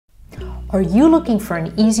Are you looking for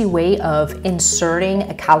an easy way of inserting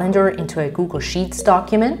a calendar into a Google Sheets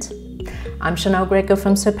document? I'm Greco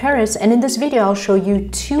from Saperis, and in this video I'll show you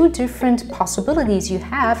two different possibilities you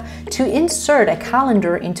have to insert a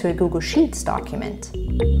calendar into a Google Sheets document.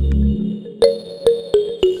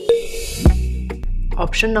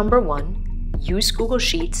 Option number 1, use Google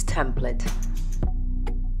Sheets template.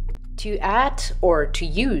 To add or to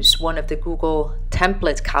use one of the Google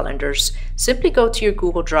template calendars, simply go to your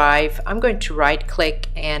Google Drive. I'm going to right click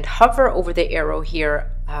and hover over the arrow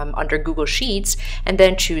here under Google Sheets and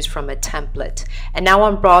then choose from a template. And now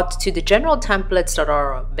I'm brought to the general templates that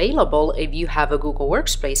are available if you have a Google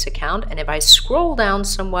Workspace account. And if I scroll down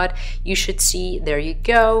somewhat, you should see, there you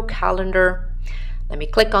go, calendar. Let me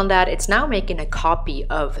click on that. It's now making a copy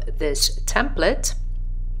of this template,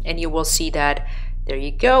 and you will see that there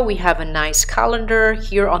you go. We have a nice calendar.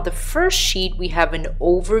 Here on the first sheet, we have an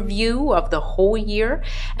overview of the whole year.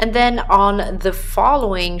 And then on the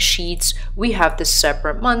following sheets, we have the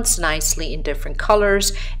separate months nicely in different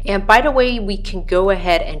colors. And by the way, we can go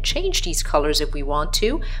ahead and change these colors if we want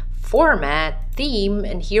to. Format, theme,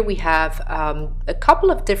 and here we have a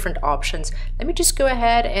couple of different options. Let me just go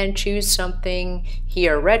ahead and choose something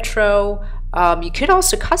here, retro. You could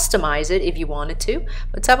also customize it if you wanted to.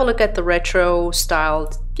 Let's have a look at the retro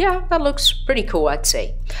styled. Yeah, that looks pretty cool, I'd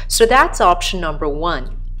say. So that's option number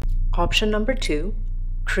 1. Option number 2,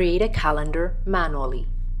 create a calendar manually.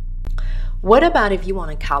 What about if you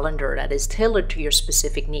want a calendar that is tailored to your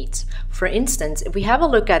specific needs? For instance, if we have a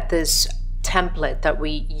look at this template that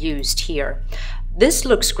we used here, this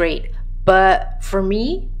looks great, but for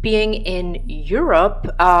me, being in Europe,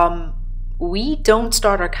 we don't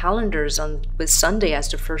start our calendars with Sunday as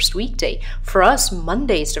the first weekday. For us,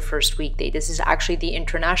 Monday is the first weekday. This is actually the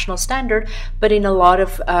international standard, but in a lot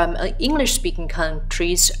of English-speaking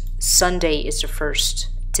countries, Sunday is the first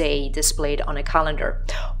day displayed on a calendar.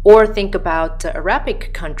 Or think about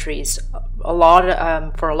Arabic countries.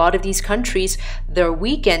 For a lot of these countries, their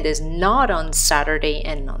weekend is not on Saturday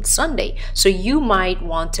and on Sunday. So you might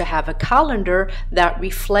want to have a calendar that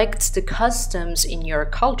reflects the customs in your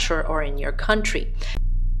culture or in your country.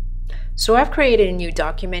 So I've created a new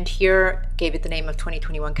document here, gave it the name of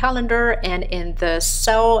 2021 calendar, and in the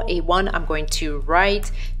cell A1, I'm going to write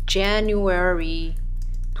January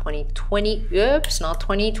 2020, oops, not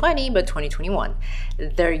 2020, but 2021.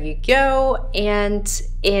 There you go. And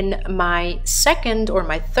in my second or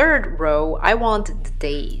my third row, I want the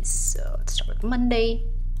days. So let's start with Monday.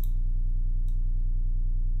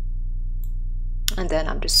 And then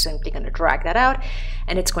I'm just simply going to drag that out,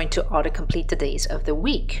 and it's going to autocomplete the days of the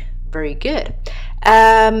week. Very good.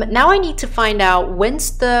 Now I need to find out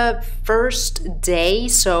when's the first day,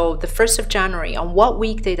 so the 1st of January, on what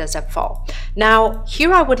weekday does that fall? Now,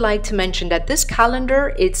 here I would like to mention that this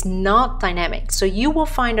calendar, it's not dynamic. So you will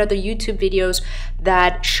find other YouTube videos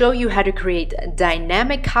that show you how to create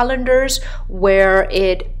dynamic calendars where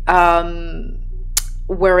how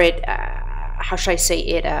should I say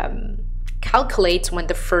it, calculates when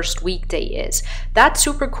the first weekday is. That's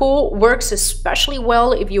super cool, works especially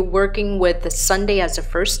well if you're working with the Sunday as the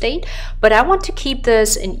first date, but I want to keep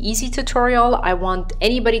this an easy tutorial. I want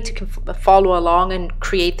anybody to follow along and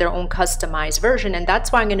create their own customized version, and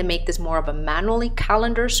that's why I'm going to make this more of a manually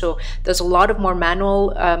calendar. So there's a lot of more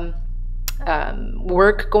manual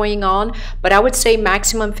work going on, but I would say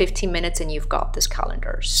maximum 15 minutes and you've got this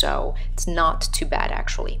calendar, so it's not too bad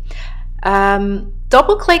actually.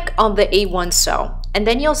 Double click on the A1 cell and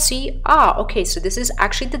then you'll see, okay, so this is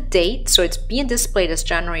actually the date, so it's being displayed as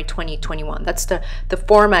January 2021. That's the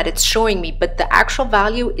format it's showing me, but the actual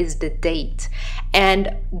value is the date.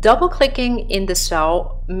 And double clicking in the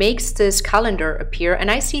cell makes this calendar appear, and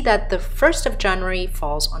I see that the 1st of January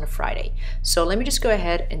falls on a Friday. So let me just go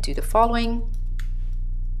ahead and do the following.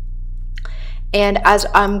 And as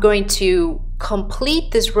I'm going to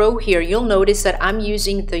complete this row here, you'll notice that I'm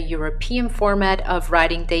using the European format of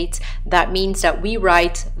writing dates. That means that we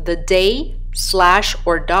write the day /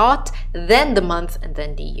 or dot, then the month, and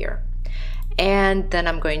then the year. And then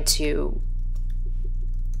I'm going to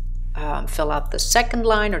fill out the second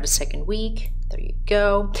line or the second week. There you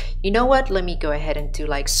go. You know what? Let me go ahead and do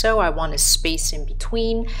like so. I want a space in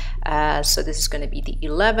between. So this is going to be the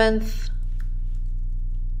 11th.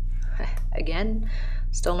 Again,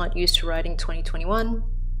 still not used to writing 2021.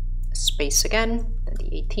 Space again, then the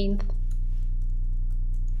 18th.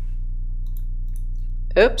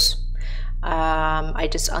 Oops. I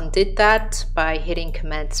just undid that by hitting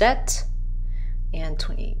Command Z, and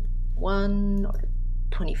 21 or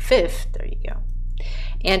 25th, there you go.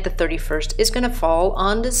 And the 31st is going to fall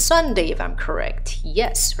on the Sunday, if I'm correct.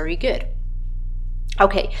 Yes, very good.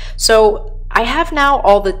 Okay, so I have now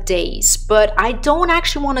all the days, but I don't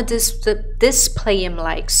actually want to display them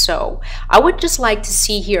like so. I would just like to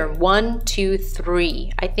see here 1, 2,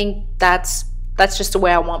 3. I think that's just the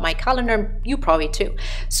way I want my calendar. You probably too.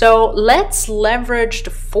 So let's leverage the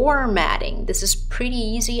formatting. This is pretty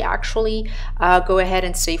easy actually. Go ahead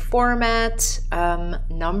and say format,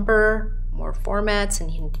 number, more formats, and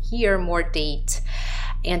in here more date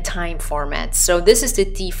and time formats. So this is the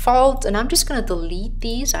default, and I'm just going to delete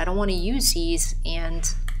these. I don't want to use these, and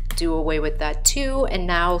do away with that too. And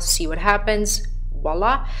now see what happens.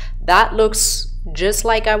 Voila, that looks just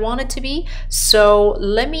like I want it to be. So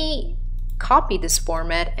let me copy this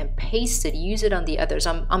format and paste it, use it on the others.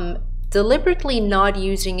 I'm deliberately not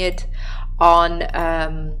using it on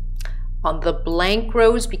the blank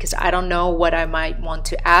rows because I don't know what I might want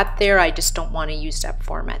to add there. I just don't want to use that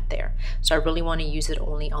format there. So I really want to use it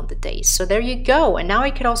only on the days. So there you go. And now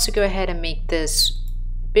I could also go ahead and make this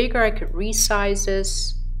bigger. I could resize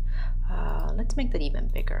this. Let's make that even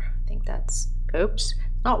bigger. I think that's, oops,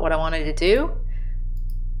 not what I wanted to do.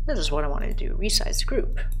 This is what I wanted to do, resize the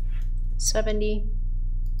group. 70.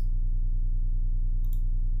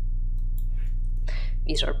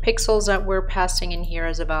 These are pixels that we're passing in here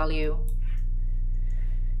as a value.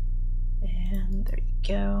 And there you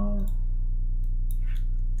go.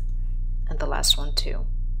 And the last one too.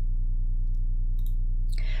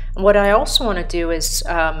 And what I also want to do is,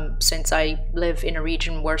 since I live in a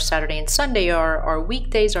region where Saturday and Sunday are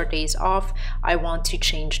weekdays, are days off, I want to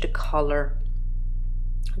change the color.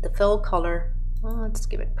 The fill color, well, let's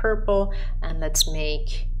give it purple, and let's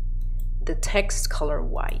make the text color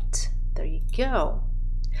white. There you go.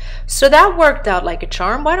 So that worked out like a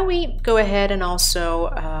charm. Why don't we go ahead and also,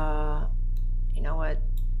 you know what,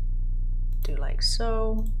 do like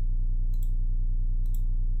so.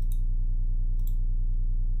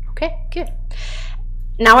 Okay, good.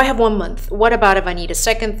 Now I have 1 month. What about if I need a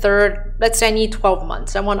second, third? Let's say I need 12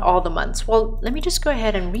 months. I want all the months. Well, let me just go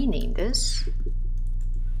ahead and rename this.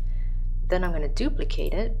 Then I'm going to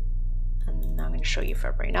duplicate it. And I'm going to show you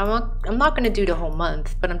February. Now I'm not going to do the whole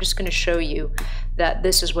month, but I'm just going to show you that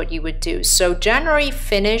this is what you would do. So January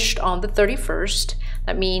finished on the 31st.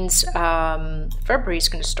 That means February is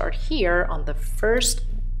going to start here on the 1st,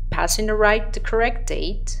 passing the correct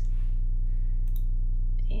date.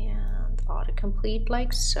 And autocomplete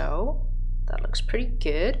like so. That looks pretty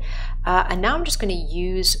good. And now I'm just going to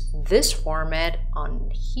use this format on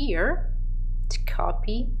here to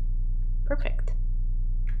copy. Perfect.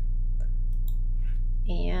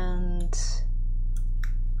 And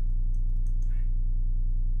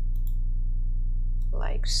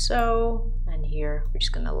like so, and here we're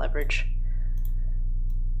just going to leverage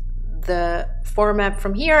the format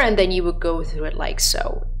from here, and then you would go through it like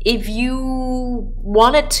so. If you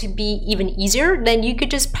want it to be even easier, then you could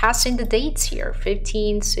just pass in the dates here,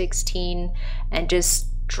 15, 16, and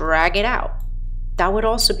just drag it out. That would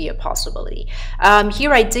also be a possibility.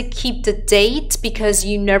 Here I did keep the date because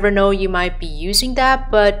you never know, you might be using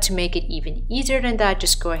that, but to make it even easier than that,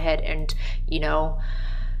 just go ahead and, you know,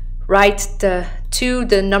 write the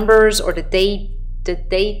numbers or the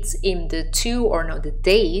dates in the the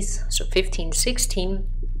days, so 15, 16,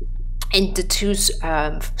 in the two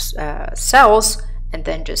cells, and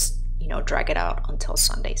then just, you know, drag it out until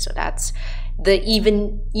Sunday. So that's the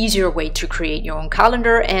even easier way to create your own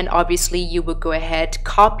calendar. And obviously you would go ahead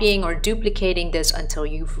copying or duplicating this until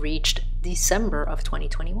you've reached December of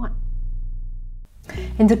 2021.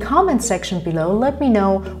 In the comment section below, let me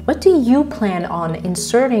know, what do you plan on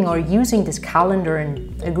inserting or using this calendar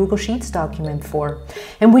in a Google Sheets document for?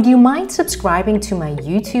 And would you mind subscribing to my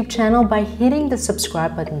YouTube channel by hitting the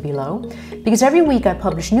subscribe button below? Because every week I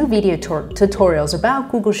publish new video tutorials about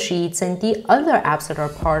Google Sheets and the other apps that are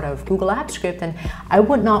part of Google Apps Script, and I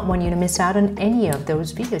would not want you to miss out on any of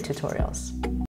those video tutorials.